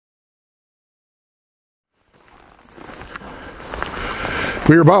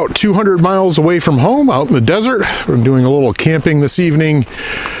We're about 200 miles away from home, out in the desert. We're doing a little camping this evening.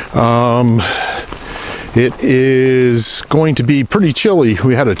 It is going to be pretty chilly.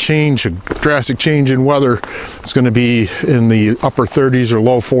 We had a drastic change in weather. It's going to be in the upper 30s or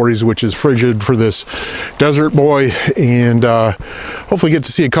low 40s, which is frigid for this desert boy. And hopefully get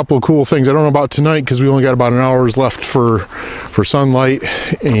to see a couple of cool things. I don't know about tonight because we only got about an hour's left for sunlight,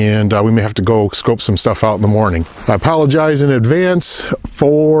 and we may have to go scope some stuff out in the morning. I apologize in advance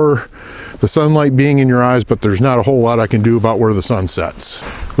for the sunlight being in your eyes, but there's not a whole lot I can do about where the sun sets.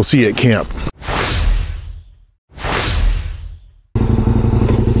 We'll see you at camp.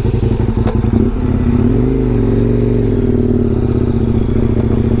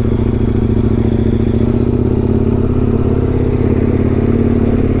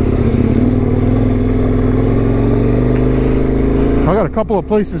 A couple of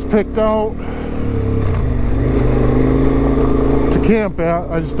places picked out to camp at.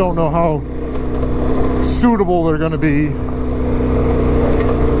 I just don't know how suitable they're going to be.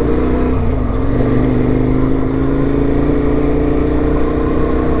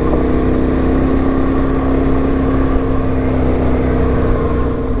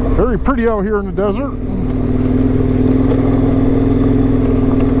 Very pretty out here in the desert.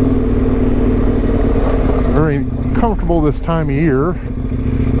 Very comfortable this time of year.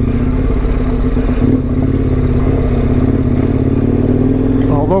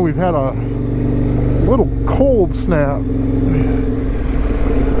 Although we've had a little cold snap.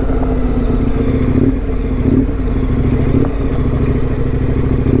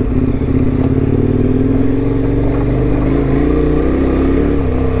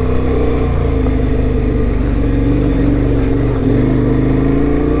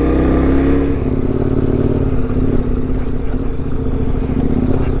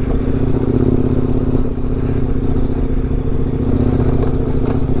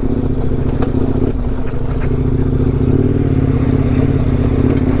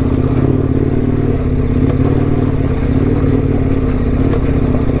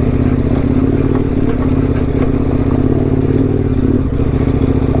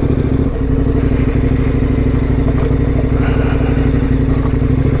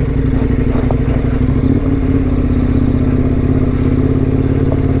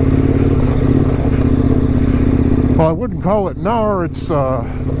 Well, I wouldn't call it gnar. It's a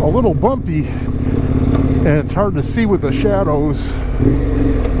little bumpy, and it's hard to see with the shadows.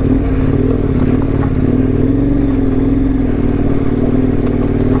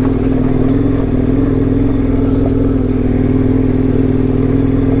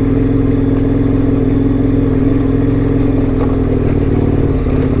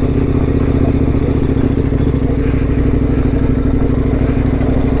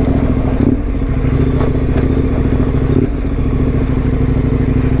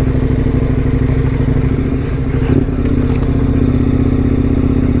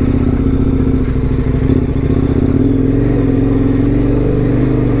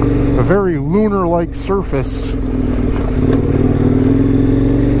 Very lunar-like surface.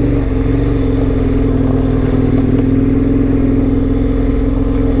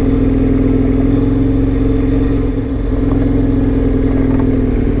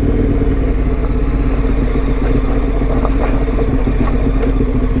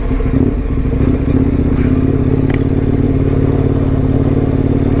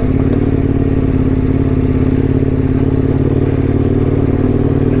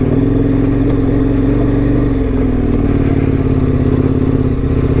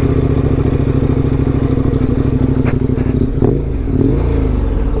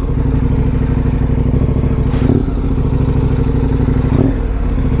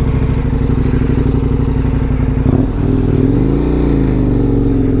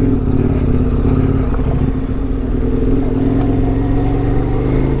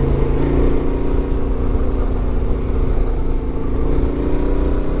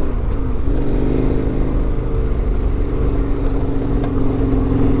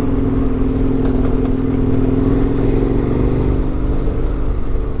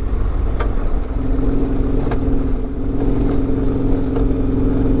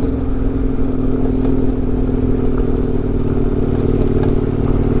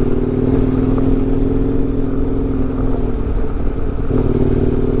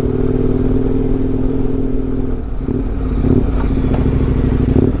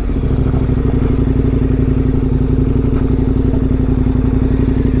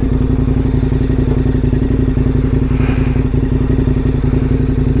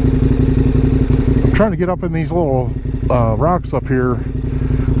 trying to get up in these little rocks up here.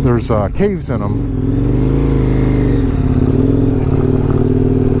 There's caves in them.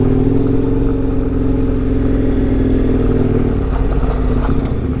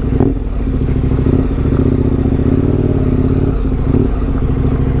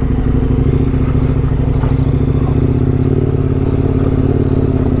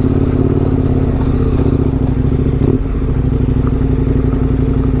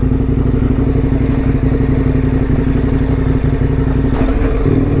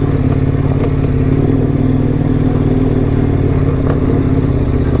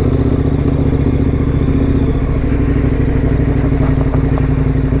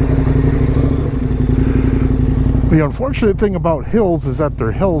 The unfortunate thing about hills is that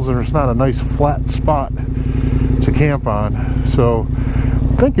they're hills and there's not a nice flat spot to camp on. So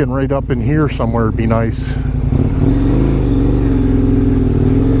I'm thinking right up in here somewhere would be nice.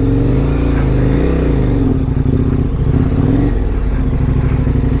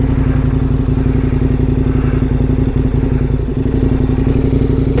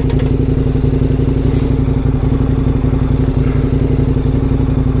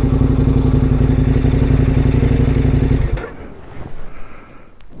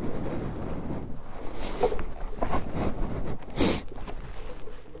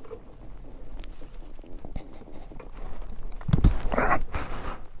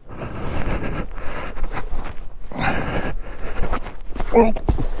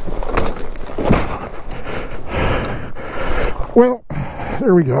 Well,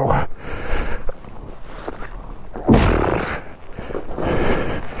 there we go.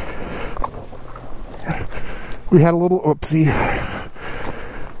 We had a little oopsie,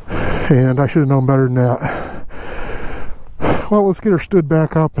 and I should have known better than that. Well, let's get her stood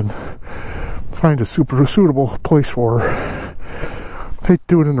back up and find a super suitable place for her. I hate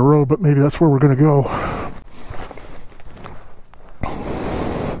to do it in the road, but maybe that's where we're going to go.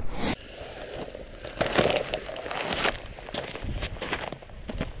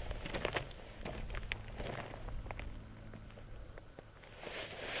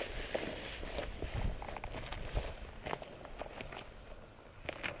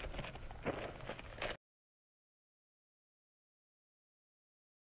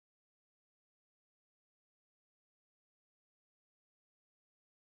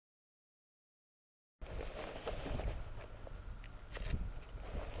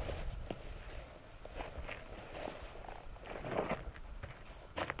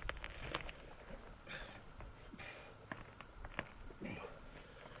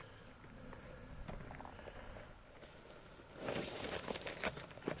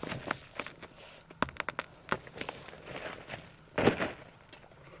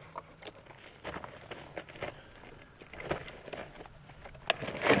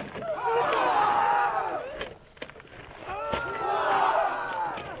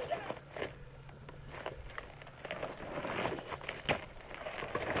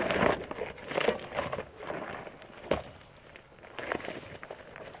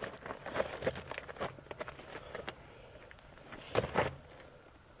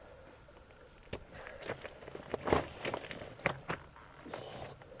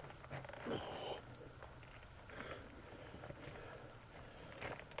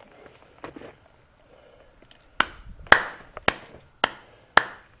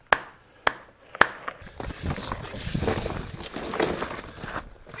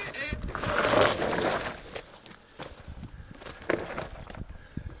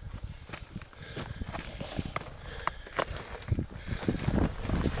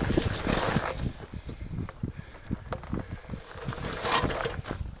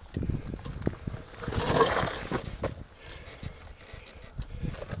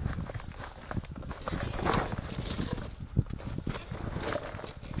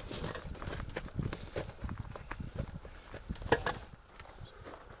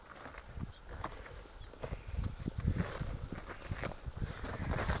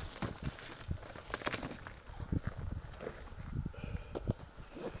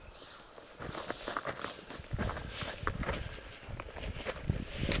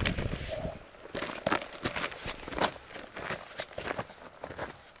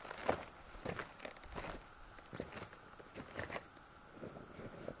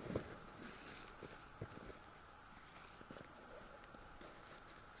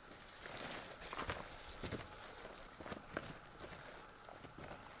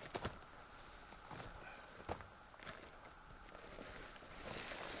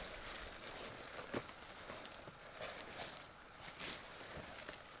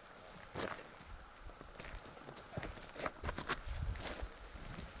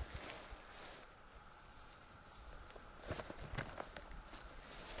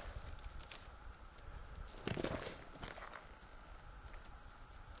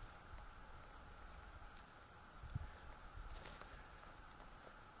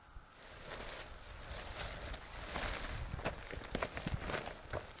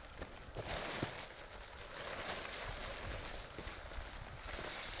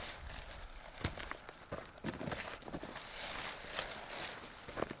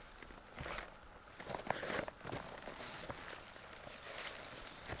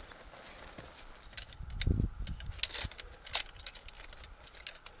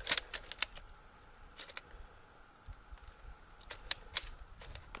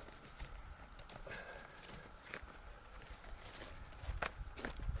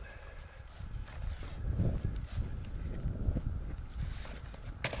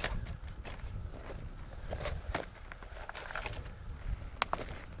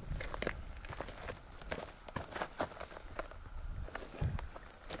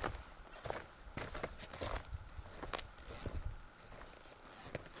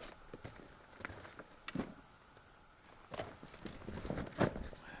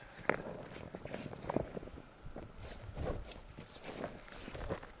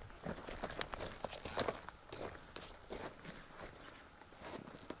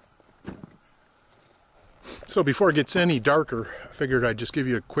 So before it gets any darker, I figured I'd just give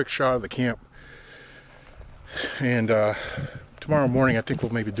you a quick shot of the camp. And tomorrow morning I think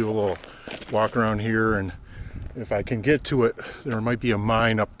we'll maybe do a little walk around here, and if I can get to it, there might be a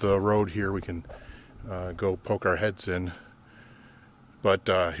mine up the road here we can go poke our heads in. But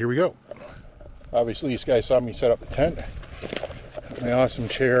here we go. Obviously you guys saw me set up the tent. My awesome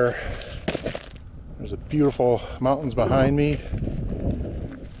chair. There's a beautiful mountains behind me.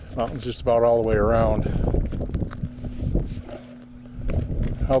 Mountains just about all the way around.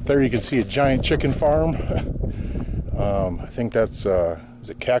 Out there you can see a giant chicken farm. I think that's, is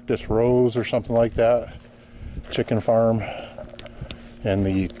it Cactus Rose or something like that? Chicken farm. And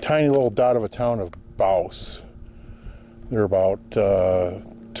the tiny little dot of a town of Baus. They're about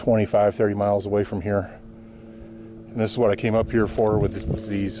 25, 30 miles away from here. And this is what I came up here for, with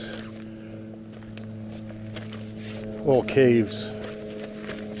these little caves.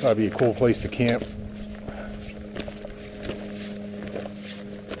 That'd be a cool place to camp.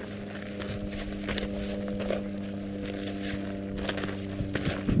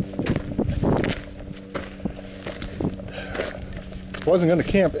 Wasn't going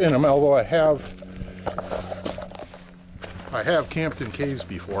to camp in them, although I have camped in caves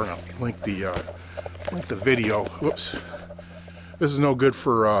before, and I'll link the video. Whoops, this is no good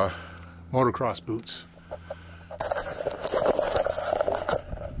for motocross boots.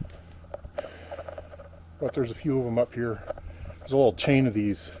 But there's a few of them up here. There's a little chain of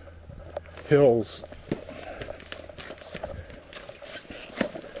these hills.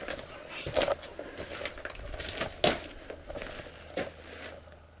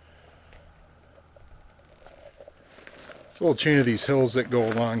 A little chain of these hills that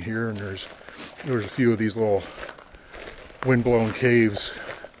go along here, and there's a few of these little wind-blown caves.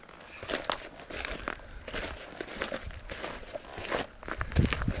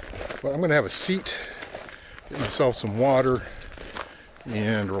 But I'm going to have a seat, get myself some water,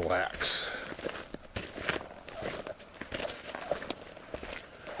 and relax.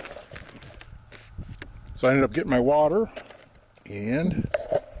 So I ended up getting my water and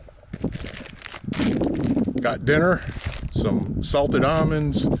got dinner. Some salted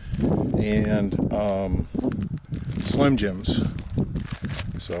almonds and Slim Jims.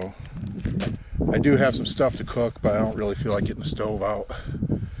 So I do have some stuff to cook, but I don't really feel like getting the stove out,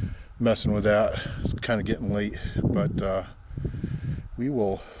 messing with that. It's kind of getting late, but we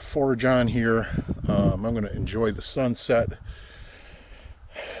will forage on here. I'm going to enjoy the sunset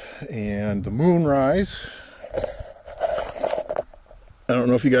and the moonrise. I don't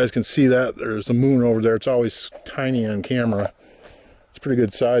know if you guys can see that. There's a moon over there. It's always tiny on camera. It's pretty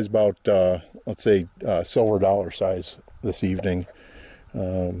good size, about let's say silver dollar size this evening.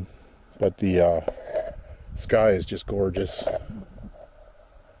 But the sky is just gorgeous.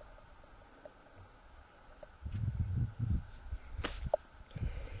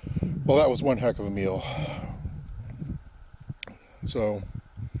 Well, that was one heck of a meal. So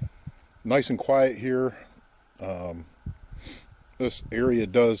nice and quiet here. This area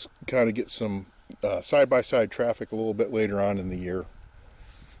does kind of get some side-by-side traffic a little bit later on in the year,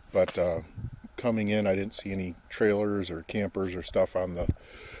 but coming in I didn't see any trailers or campers or stuff on the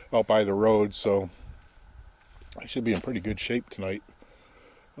out by the road, so I should be in pretty good shape tonight.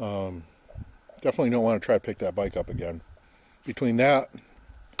 Definitely don't want to try to pick that bike up again. Between that,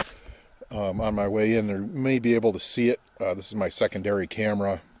 on my way in, there may be able to see it. This is my secondary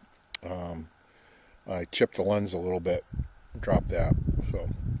camera. I chipped the lens a little bit. Drop that. So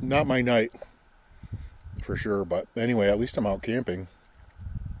not my night for sure, but anyway, at least I'm out camping,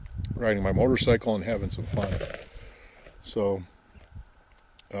 riding my motorcycle and having some fun. So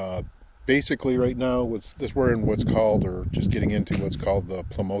basically right now we're in what's called, or just getting into what's called, the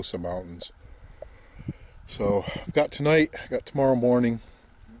Plamosa Mountains. So I've got tonight, I got tomorrow morning.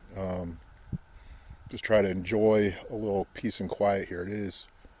 Just try to enjoy a little peace and quiet here. It is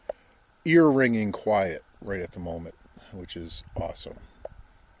ear-ringing quiet right at the moment, which is awesome.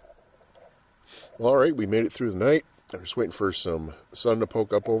 Well, all right, we made it through the night. I'm just waiting for some sun to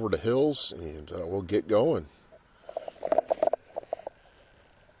poke up over the hills, and we'll get going.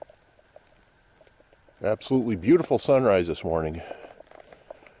 Absolutely beautiful sunrise this morning.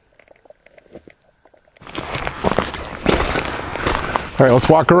 All right, let's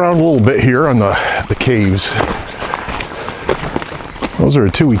walk around a little bit here on the caves. Those are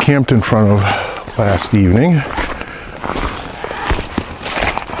the two we camped in front of last evening.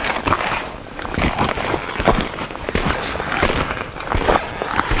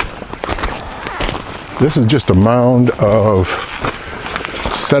 This is just a mound of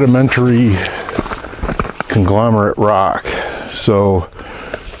sedimentary conglomerate rock. So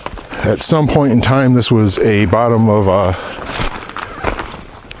At some point in time, this was a bottom of a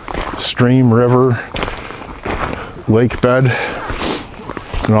stream, river, lake bed,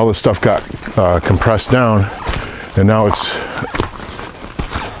 and all this stuff got compressed down, and now it's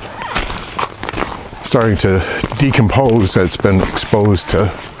starting to decompose. It's been exposed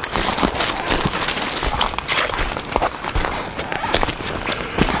to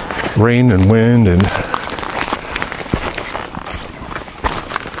rain and wind, and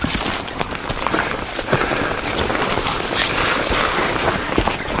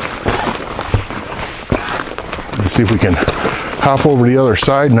let's see if we can hop over the other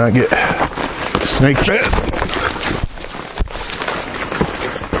side and not get snake bit.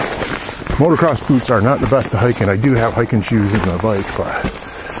 Motocross boots are not the best to hiking. I do have hiking shoes in my bike, but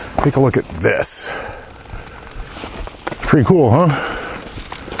take a look at this. Pretty cool, huh?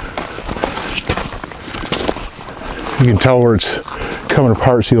 You can tell where it's coming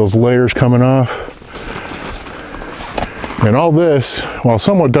apart. See those layers coming off? And all this, while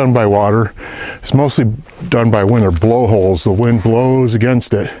somewhat done by water, is mostly done by winter blowholes. The wind blows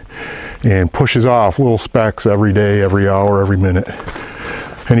against it and pushes off little specks every day, every hour, every minute.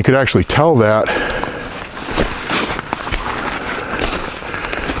 And you could actually tell that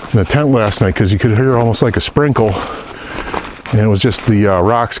in the tent last night, because you could hear almost like a sprinkle, and it was just the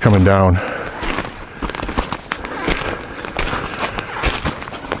rocks coming down.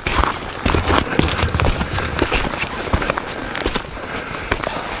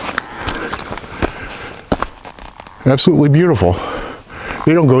 Absolutely beautiful.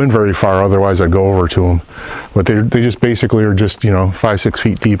 They don't go in very far, otherwise I'd go over to them. But they just basically are just, you know, 5-6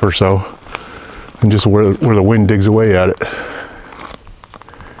 feet deep or so, and just where the wind digs away at it.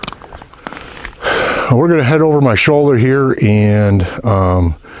 We're gonna head over my shoulder here and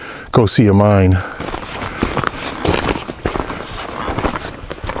go see a mine.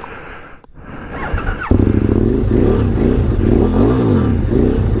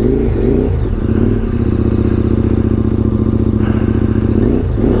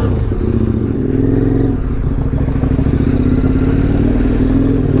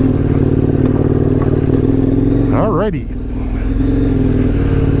 Alrighty.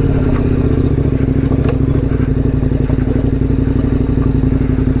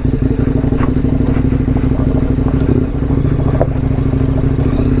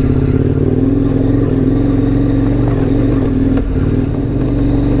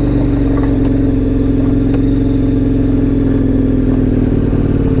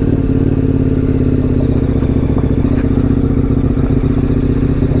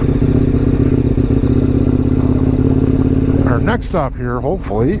 Next stop here,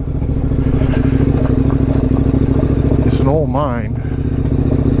 hopefully, is an old mine.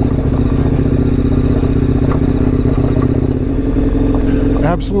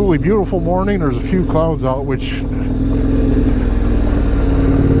 Absolutely beautiful morning. There's a few clouds out, which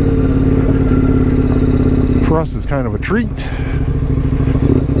for us is kind of a treat.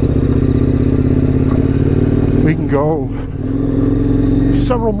 We can go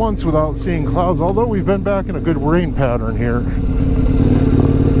several months without seeing clouds, although we've been back in a good rain pattern here.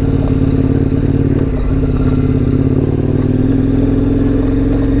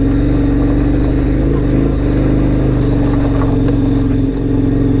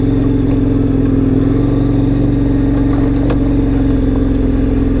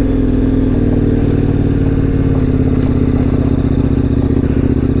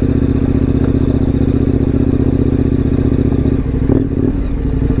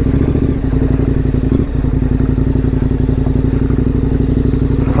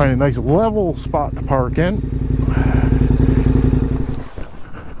 Find a nice level spot to park in.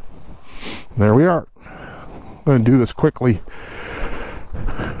 There we are. I'm going to do this quickly,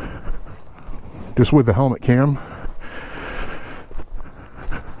 just with the helmet cam.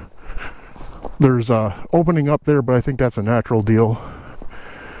 There's a opening up there, but I think that's a natural deal.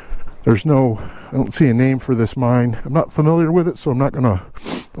 There's no, I don't see a name for this mine. I'm not familiar with it, so I'm not going to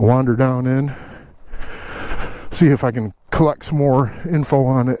wander down in. See if I can collect some more info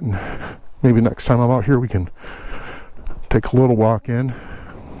on it, and maybe next time I'm out here we can take a little walk in.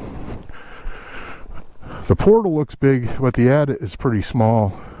 The portal looks big, but the adit is pretty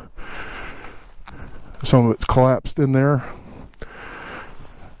small. Some of it's collapsed in there,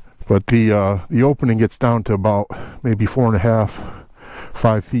 but the opening gets down to about maybe 4.5,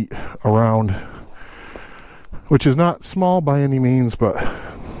 5 feet around, which is not small by any means, but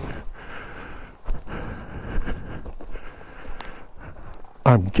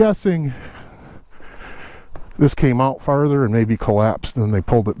I'm guessing this came out farther and maybe collapsed, and they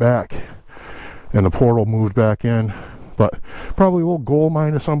pulled it back and the portal moved back in. But probably a little gold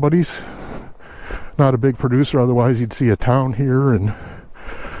mine of somebody's. Not a big producer, otherwise you'd see a town here and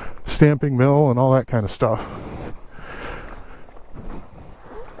stamping mill and all that kind of stuff.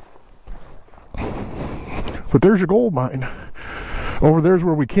 But there's your gold mine. Over there's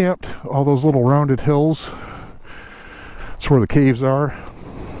where we camped, all those little rounded hills. That's where the caves are.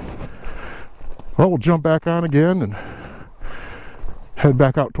 Well, we'll jump back on again and head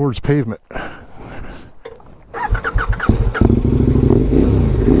back out towards pavement.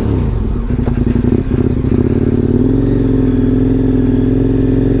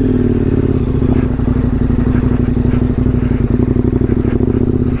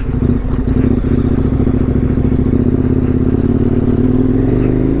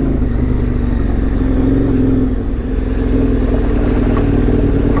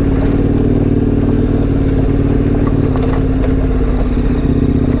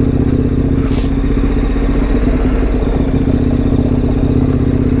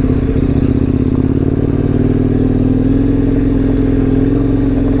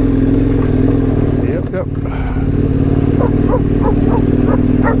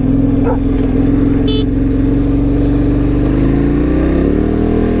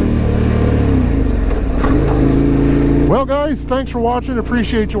 Well guys, thanks for watching.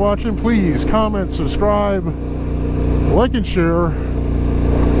 Appreciate you watching. Please comment, subscribe, like and share.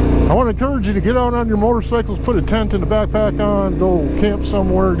 I want to encourage you to get out on your motorcycles, put a tent and a backpack on, go camp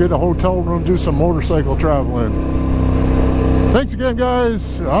somewhere, get a hotel room, do some motorcycle traveling. Thanks again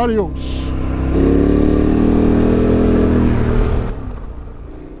guys. Adios.